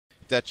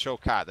that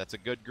choke hot. That's a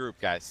good group,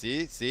 guys.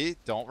 See?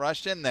 Don't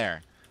rush in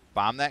there.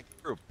 Bomb that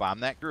group. Bomb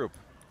that group.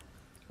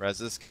 Res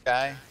this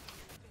guy.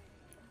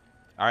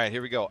 All right,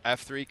 here we go.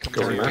 F3, come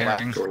to your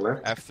left.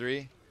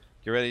 F3.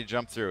 Get ready to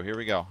jump through. Here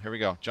we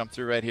go. Jump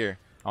through right here.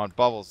 I want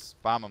bubbles.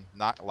 Bomb them.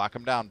 Lock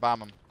them down.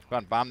 Bomb them. Come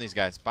on, bomb these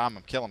guys. Bomb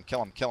them. Kill them.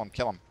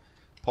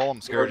 Pull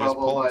them, Scourges.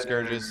 Pull them,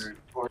 Scourges.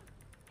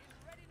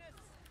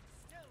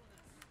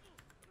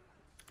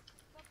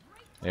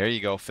 There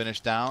you go. Finish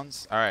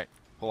downs. All right.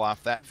 Pull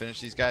off that.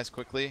 Finish these guys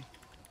quickly.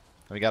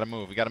 We got to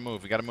move.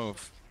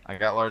 I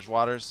got large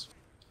waters.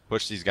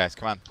 Push these guys.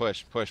 Come on.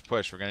 Push. We're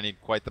going to need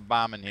quite the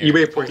bomb in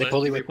here.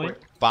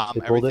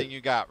 Bomb everything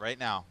you got right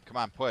now. Come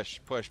on.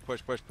 Push.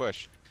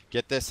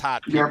 Get this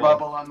hot, people. Your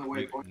bubble on the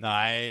waypoint.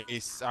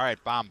 Nice. All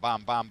right. Bomb.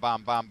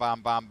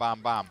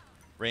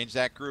 Range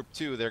that group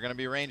too. They're going to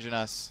be ranging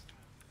us.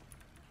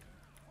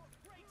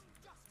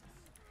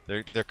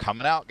 They're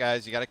coming out,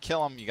 guys. You got to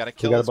kill them. You got to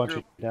kill this group. We got a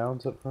bunch of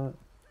downs up front.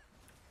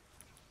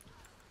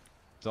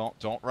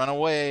 Don't run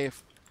away.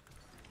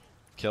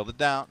 Kill the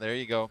down. There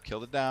you go. Kill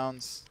the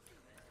downs.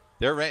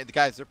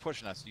 Guys, they're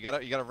pushing us. You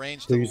got to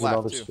range to the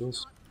left too.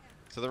 Skills.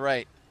 To the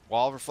right.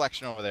 Wall of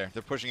reflection over there.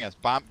 They're pushing us.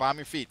 Bomb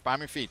your feet.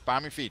 They're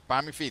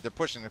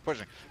pushing.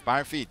 Bomb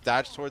your feet.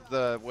 Dodge towards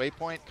the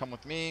waypoint. Come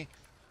with me.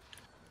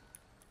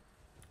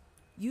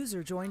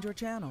 User joined your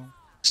channel.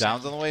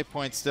 Downs on the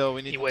waypoint still.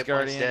 We need the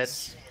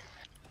guardians.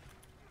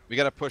 We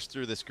got to push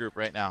through this group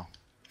right now.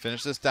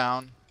 Finish this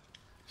down.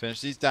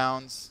 Finish these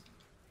downs.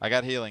 I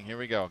got healing. Here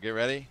we go. Get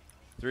ready.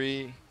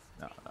 3.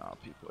 No.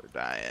 People are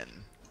dying.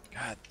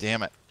 God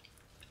damn it.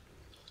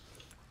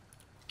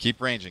 Keep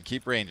ranging.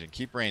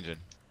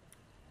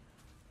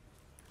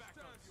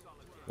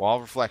 Wall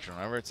of reflection.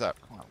 Whenever it's up.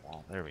 Come on,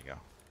 wall. There we go.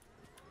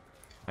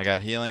 I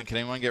got healing. Can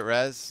anyone get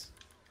res?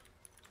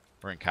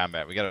 We're in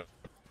combat. We got to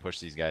push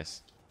these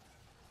guys.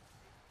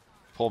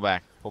 Pull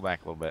back a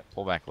little bit.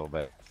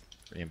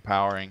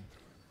 Re-empowering.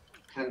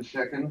 10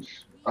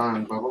 seconds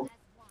on bubble.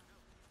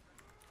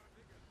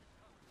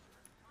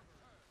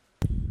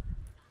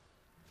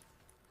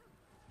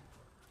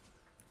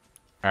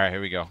 All right, here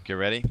we go. Get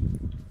ready.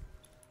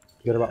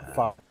 You got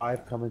about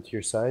 5 coming to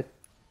your side.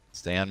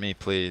 Stay on me,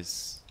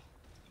 please.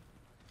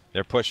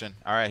 They're pushing.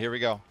 All right, here we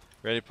go.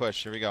 Ready to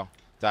push. Here we go.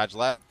 Dodge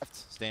left.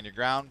 Stand your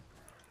ground.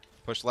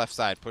 Push left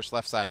side.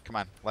 Come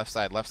on. Left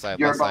side. Go.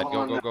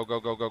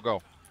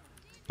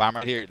 Bomb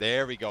right here.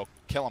 There we go.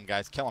 Kill him,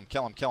 guys. Kill him.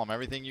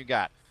 Everything you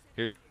got.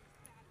 Here.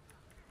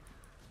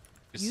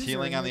 Just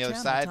healing on the other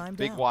side.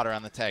 Big water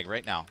on the tag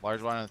right now.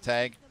 Large water on the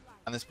tag.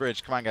 On this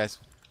bridge. Come on, guys.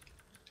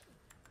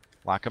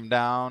 Lock them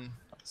down.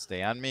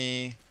 Stay on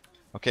me.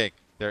 Okay,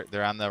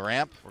 they're on the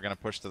ramp. We're going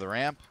to push to the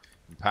ramp.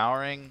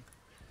 Empowering.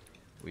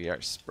 We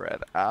are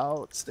spread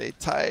out. Stay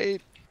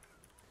tight.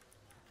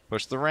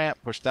 Push the ramp.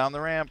 Push down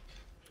the ramp.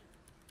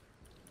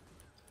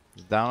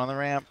 Down on the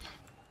ramp.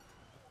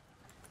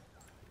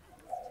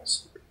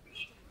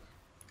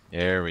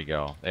 There we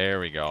go.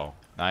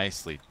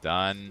 Nicely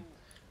done.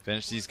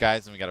 Finish these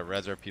guys and we got to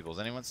res our people. Is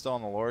anyone still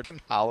on the Lord?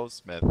 Hollow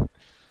Smith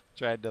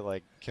tried to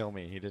like kill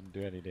me. He didn't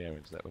do any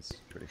damage. That was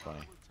pretty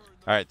funny.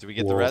 All right, did we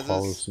get the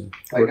reses?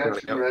 I got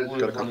two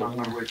reses. I'm on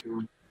my way to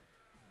them.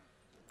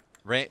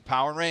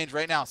 Power and range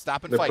right now.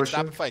 Stop and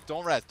fight.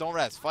 Don't res.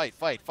 Fight.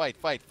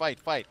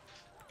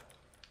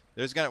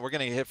 We're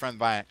gonna get hit from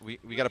behind. We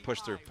gotta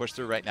push through. Push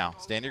through right now.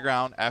 Stand your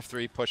ground.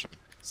 F3. Push them.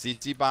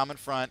 CT bomb in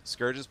front.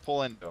 Scourges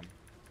pull into them.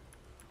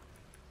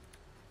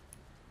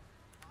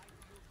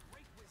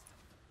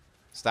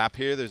 Stop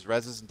here. There's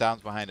reses and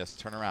downs behind us.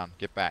 Turn around.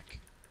 Get back.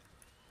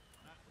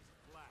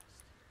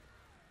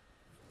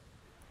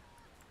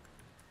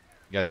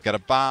 You gotta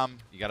bomb.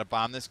 You gotta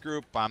bomb this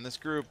group.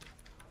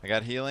 I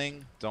got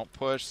healing. Don't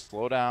push.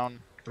 Slow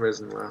down.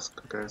 Res and last,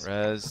 guys.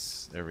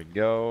 Res. There we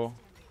go.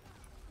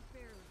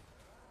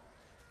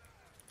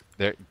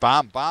 There.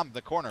 Bomb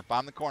the corner.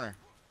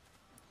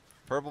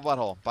 Purple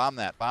butthole. Bomb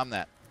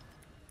that.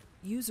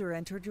 User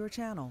entered your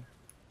channel.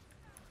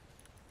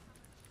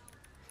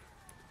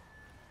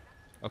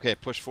 Okay,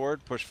 push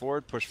forward.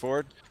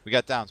 We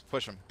got downs.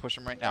 Push them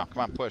right now.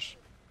 Come on, push.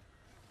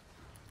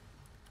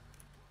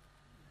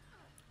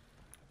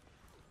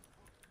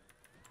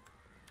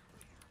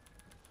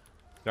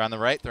 They're on the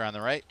right.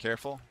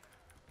 Careful.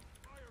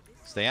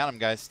 Stay on them,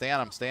 guys. Stay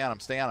on them.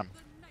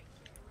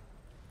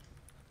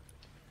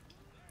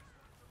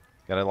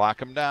 Gotta lock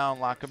them down.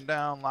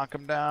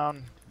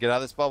 Get out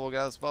of this bubble.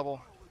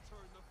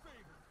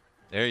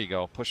 There you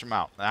go. Push them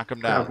out. Knock them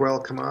down. Well,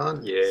 come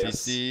on. Yes.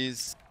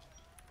 CCs.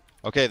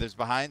 Okay, there's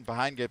behind.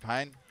 Get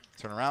behind.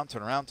 Turn around.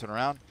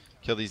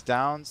 Kill these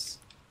downs.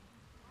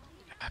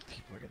 God,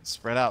 people are getting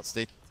spread out.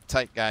 Stay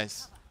tight,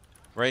 guys.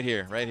 Right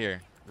here.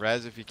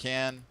 Res if you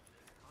can.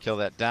 Kill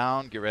that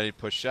down. Get ready to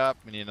push up.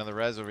 We need another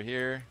res over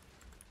here.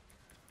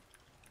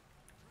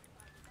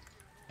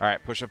 All right,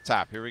 push up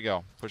top. Here we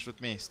go. Push with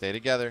me. Stay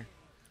together.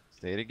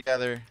 You're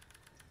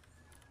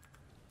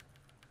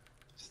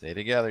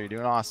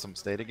doing awesome.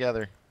 Stay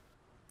together.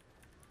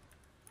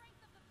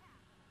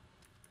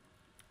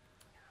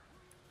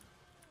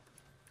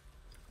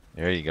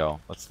 There you go.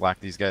 Let's lock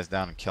these guys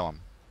down and kill them.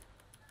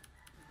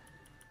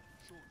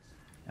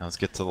 And let's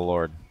get to the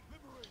Lord.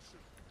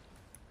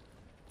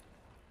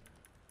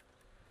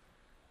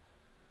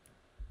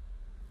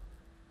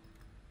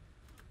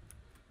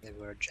 Maybe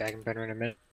we're Dragon Burner in a minute.